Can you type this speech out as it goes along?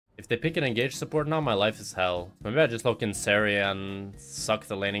they pick an engage support now, my life is hell. Maybe I just lock in Zeri and suck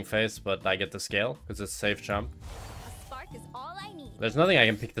the laning phase, but I get the scale, because it's safe champ. Is all I need. There's nothing I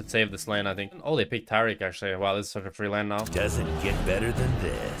can pick to save this lane, I think. Oh, they picked Taric, actually. Wow, this is such a free lane now. Doesn't get better than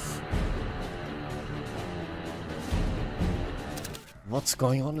this. What's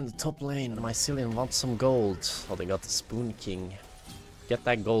going on in the top lane? Mycelium wants some gold. Oh, they got the Spoon King. Get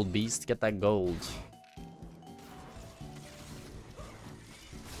that gold, beast. Get that gold.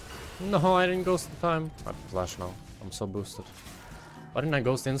 No, I didn't ghost in time. I have flash now. I'm so boosted. Why didn't I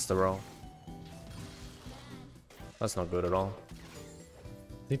ghost insta-row? That's not good at all.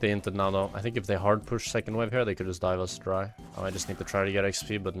 I think they hinted now though. I think if they hard push second wave here, they could just dive us dry. I might just need to try to get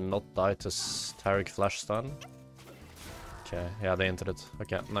XP, but not die to Taric flash stun. Okay, yeah, they entered it.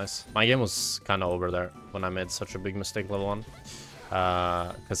 Okay, nice. My game was kind of over there when I made such a big mistake level 1.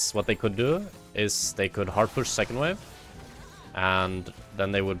 Because what they could do is they could hard push second wave, and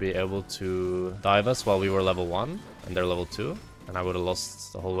then they would be able to dive us while we were level 1, and they're level 2. And I would have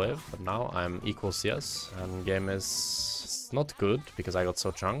lost the whole wave, but now I'm equal CS, and game is not good because I got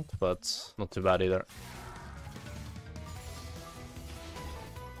so chunked, but not too bad either.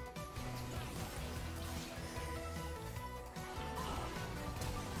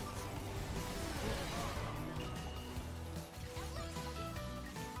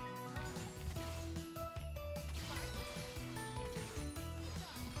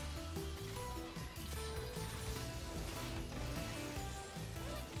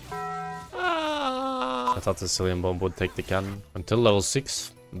 I thought the Sicilian bomb would take the cannon. Until level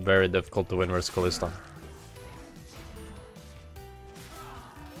 6, very difficult to win versus Kalista.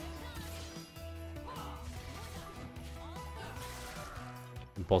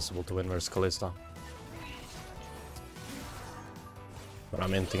 Impossible to win versus Kalista. But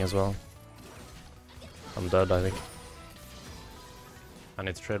I'm inting as well. I'm dead, I think. I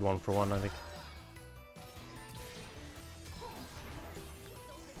need to trade 1 for 1, I think.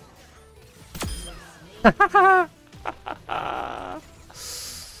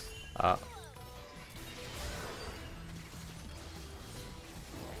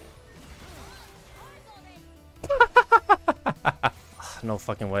 No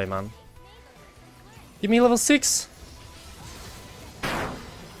fucking way, man. Give me level 6.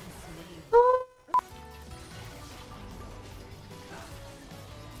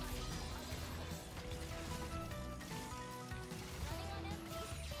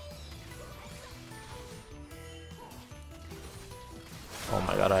 Oh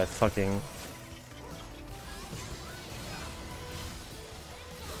my god, I fucking...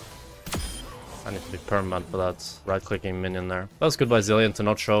 I need to be permanent for that right-clicking minion there. That was good by Zillion to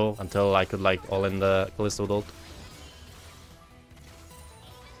not show until I could like all in the Kalista with ult.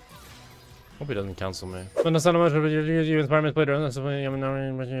 Hope he doesn't cancel me.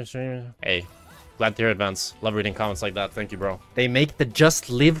 Hey, glad to hear advance. Love reading comments like that, thank you bro. They make the just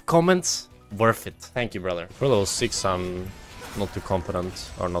live comments worth it. Thank you brother. For level 6 I'm not too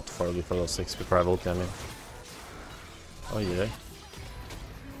confident, or not for level 6 before I ulti, I mean. Oh yeah.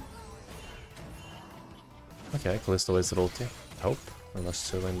 Okay, Kalista wasted ulti. I hope. Unless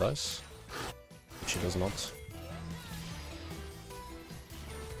Sylvain dies. Which he does not.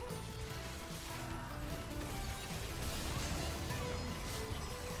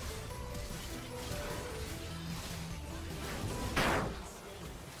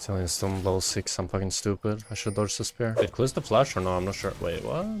 Sylvain's still level 6, I'm fucking stupid. I should dodge the spear. Did Kalista flash or no? I'm not sure. Wait,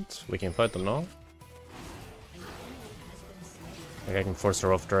 what? We can fight them now? Like I can force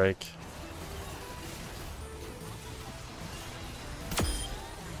her off Drake.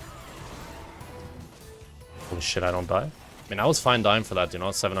 Holy shit, I don't die. I mean, I was fine dying for that, you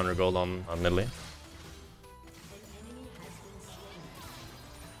know, 700 gold on mid lane.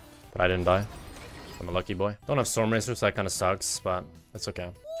 But I didn't die. I'm a lucky boy. Don't have Storm Racer, so that kind of sucks, but it's okay.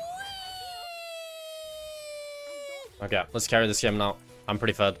 Okay, let's carry this game now. I'm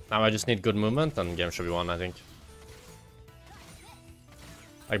pretty fed. Now I just need good movement, and game should be won, I think.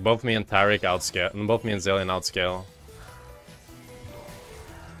 Like, both me and Taric outscale, and both me and Zillion outscale.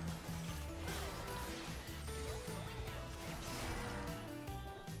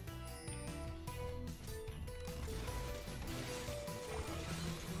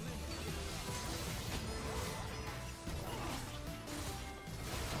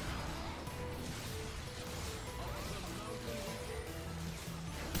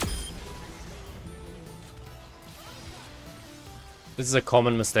 This is a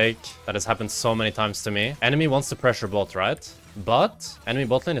common mistake that has happened so many times to me. Enemy wants to pressure bot, right? But enemy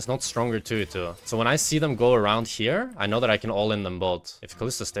bot lane is not stronger 2v2. So when I see them go around here, I know that I can all in them bot. If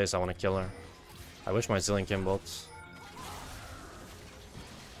Kalista stays, I want to kill her. I wish my Zillion came bot.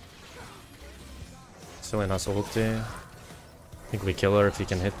 Cillian has ulti. I think we kill her if he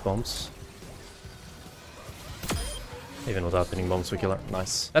can hit bombs. Even without hitting bombs, we kill her.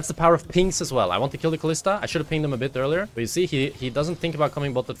 Nice. That's the power of pings as well. I want to kill the Kalista. I should have pinged him a bit earlier. But you see, he doesn't think about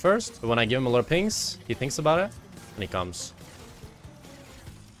coming bot at first. But when I give him a lot of pings, he thinks about it. And he comes.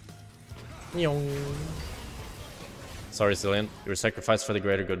 Sorry, Cillian. You were sacrificed for the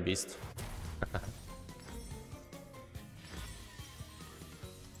greater good, beast.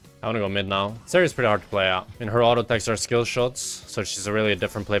 I want to go mid now. Zeri is pretty hard to play out. I mean, her auto attacks are skill shots, so she's a really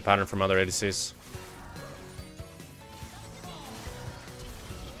different play pattern from other ADCs.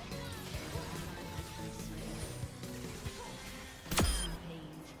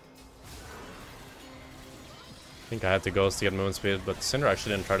 I think I had to ghost to get movement speed, but Syndra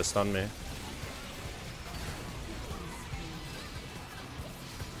actually didn't try to stun me.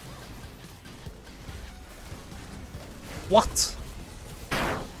 What?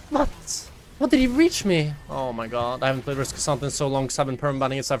 What? What did he reach me? Oh my god, I haven't played Risk Cassandra in so long because I've been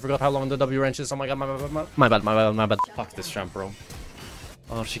permabanning it, so I forgot how long the W range is. Oh my god, my bad. Fuck this champ, bro.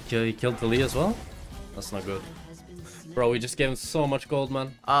 Oh, he killed the Lee as well? That's not good. Bro, we just gave him so much gold,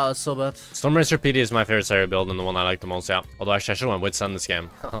 man. Ah, that's so bad. Stormracer PD is my favorite Zeri build and the one I like the most, yeah. Although actually I should have went Witsend this game.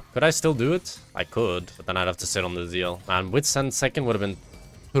 Could I still do it? I could, but then I'd have to sit on the deal. Man, Witsend second would have been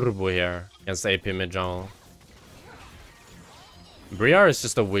turbo here against the AP mid jungle. Briar is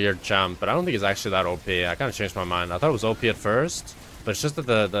just a weird champ, but I don't think it's actually that OP. I kind of changed my mind. I thought it was OP at first, but it's just that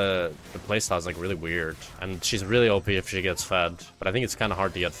the playstyle is like really weird. And she's really OP if she gets fed, but I think it's kind of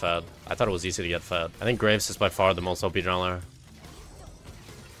hard to get fed. I thought it was easy to get fed. I think Graves is by far the most OP jungler.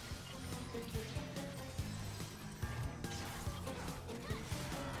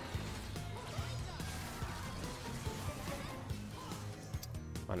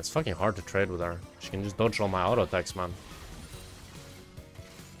 Man, it's fucking hard to trade with her. She can just dodge all my auto attacks, man.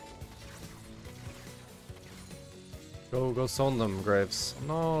 Go zone them, Graves.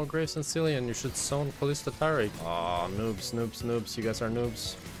 No, Graves and Cillian, you should zone Kalista Taric. Aw, noobs. You guys are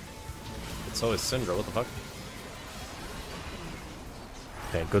noobs. It's always Syndra, what the fuck?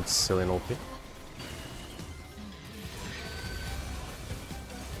 Okay, good Cillian OP.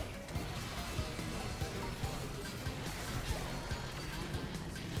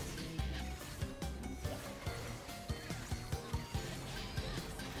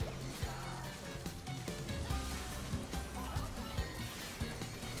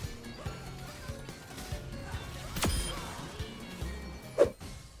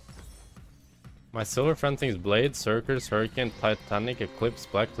 My silver friend thinks Blade, Circus, Hurricane, Titanic, Eclipse,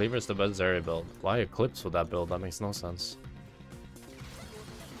 Black Cleaver is the best Zeri build. Why Eclipse with that build? That makes no sense.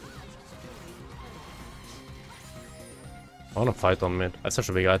 I want to fight on mid. I have such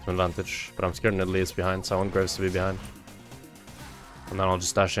a big item advantage, but I'm scared Nidalee is behind, so I want Graves to be behind. And then I'll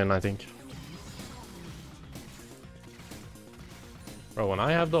just dash in, I think. Bro, when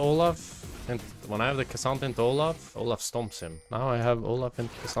I have the Olaf, and when I have the Cassandra into Olaf, Olaf stomps him. Now I have Olaf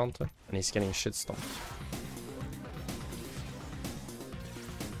into Cassandra, and he's getting shit stomped.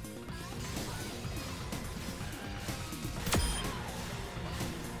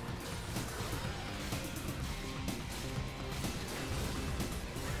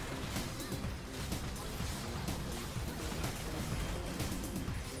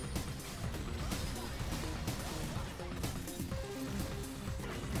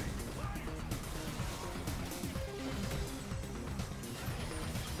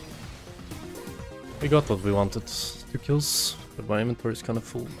 We got what we wanted. 2 kills, but my inventory is kind of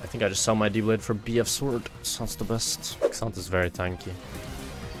full. I think I just sell my D-Blade for BF Sword. Sounds the best. Xant is very tanky.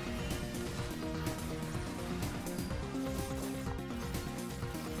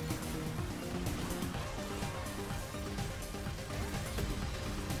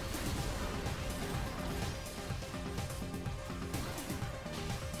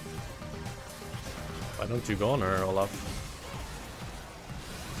 Why don't you go on her, Olaf?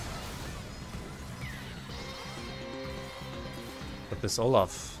 But this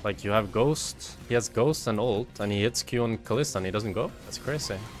Olaf, like, you have Ghost, he has Ghost and ult, and he hits Q on Kalista and he doesn't go? That's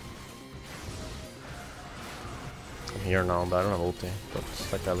crazy. I'm here now, but I don't have ulti, but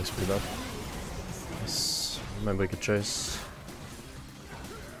that guy looks pretty bad. Nice. Maybe we could chase.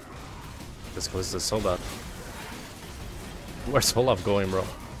 This Kalista is so bad. Where's Olaf going, bro?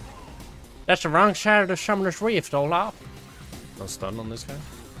 That's the wrong side of the Summoner's Rift, Olaf. No stun on this guy.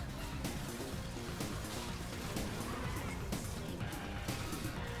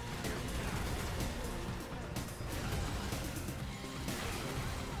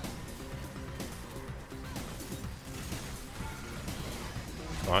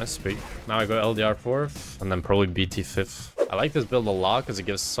 Nice, big. Now I go LDR 4th, and then probably BT 5th. I like this build a lot because it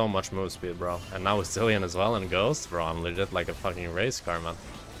gives so much move speed, bro. And now with Zillion as well and Ghost, bro, I'm legit like a fucking race car, man.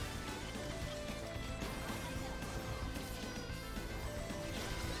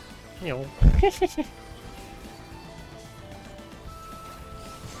 Yo.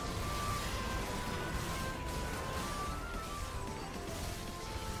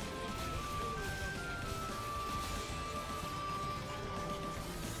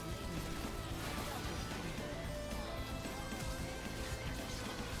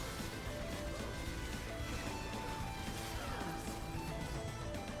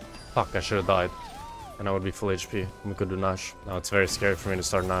 Fuck, I should have died. And I would be full HP. We could do Nash. Now it's very scary for me to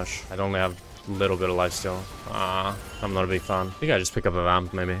start Nash. I'd only have a little bit of life still. I'm not a big fan. I think I just pick up a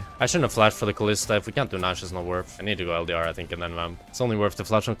Vamp, maybe. I shouldn't have flashed for the Callista. If we can't do Nash, it's not worth. I need to go LDR, I think, and then Vamp. It's only worth the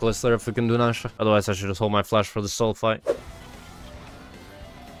flash on Callista if we can do Nash. Otherwise, I should just hold my flash for the soul fight.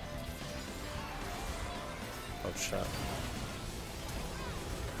 Oh, shit.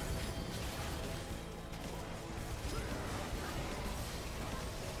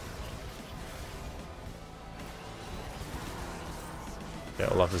 Yeah,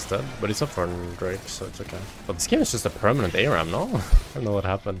 Olaf is dead, but he's up for Drake, so it's okay. But this game is just a permanent ARAM, no? I don't know what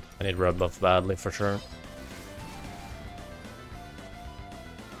happened. I need red buff badly, for sure.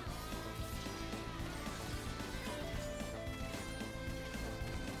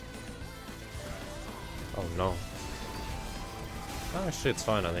 Oh no. Oh, actually, it's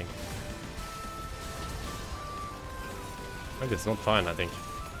fine, I think. Maybe it's not fine, I think.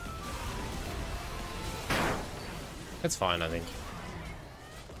 It's fine, I think.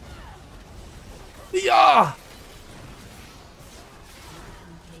 Yeah!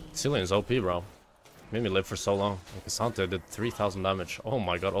 Cillion's OP, bro. Made me live for so long. Like, Cassandra did 3,000 damage. Oh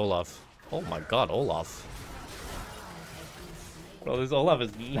my god, Olaf. Oh my god, Olaf. Bro, this Olaf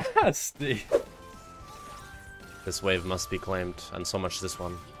is nasty. This wave must be claimed, and so much this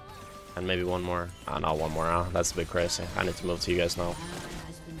one. And maybe one more. Ah, not one more. Ah, that's a bit crazy. I need to move to you guys now.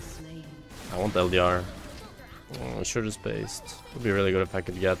 I want LDR. Oh, should have spaced. Would be really good if I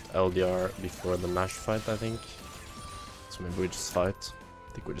could get LDR before the Nash fight, I think. So maybe we just fight.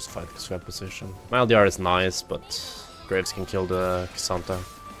 I think we just fight because we have position. My LDR is nice, but Graves can kill the Cassandra.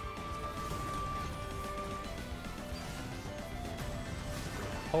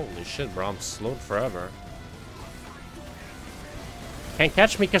 Holy shit, bro, I'm slowed forever. Can't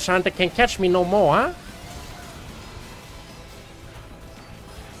catch me, Cassandra. Can't catch me no more, huh?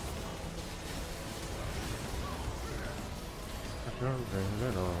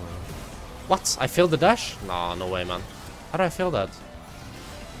 What? I failed the dash? Nah, no way, man. How did I fail that?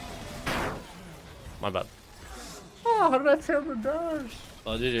 My bad. Oh, how did I fail the dash?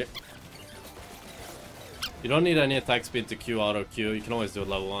 Oh, GG. You don't need any attack speed to Q auto Q. You can always do it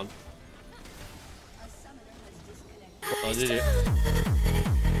level 1. Oh, GG.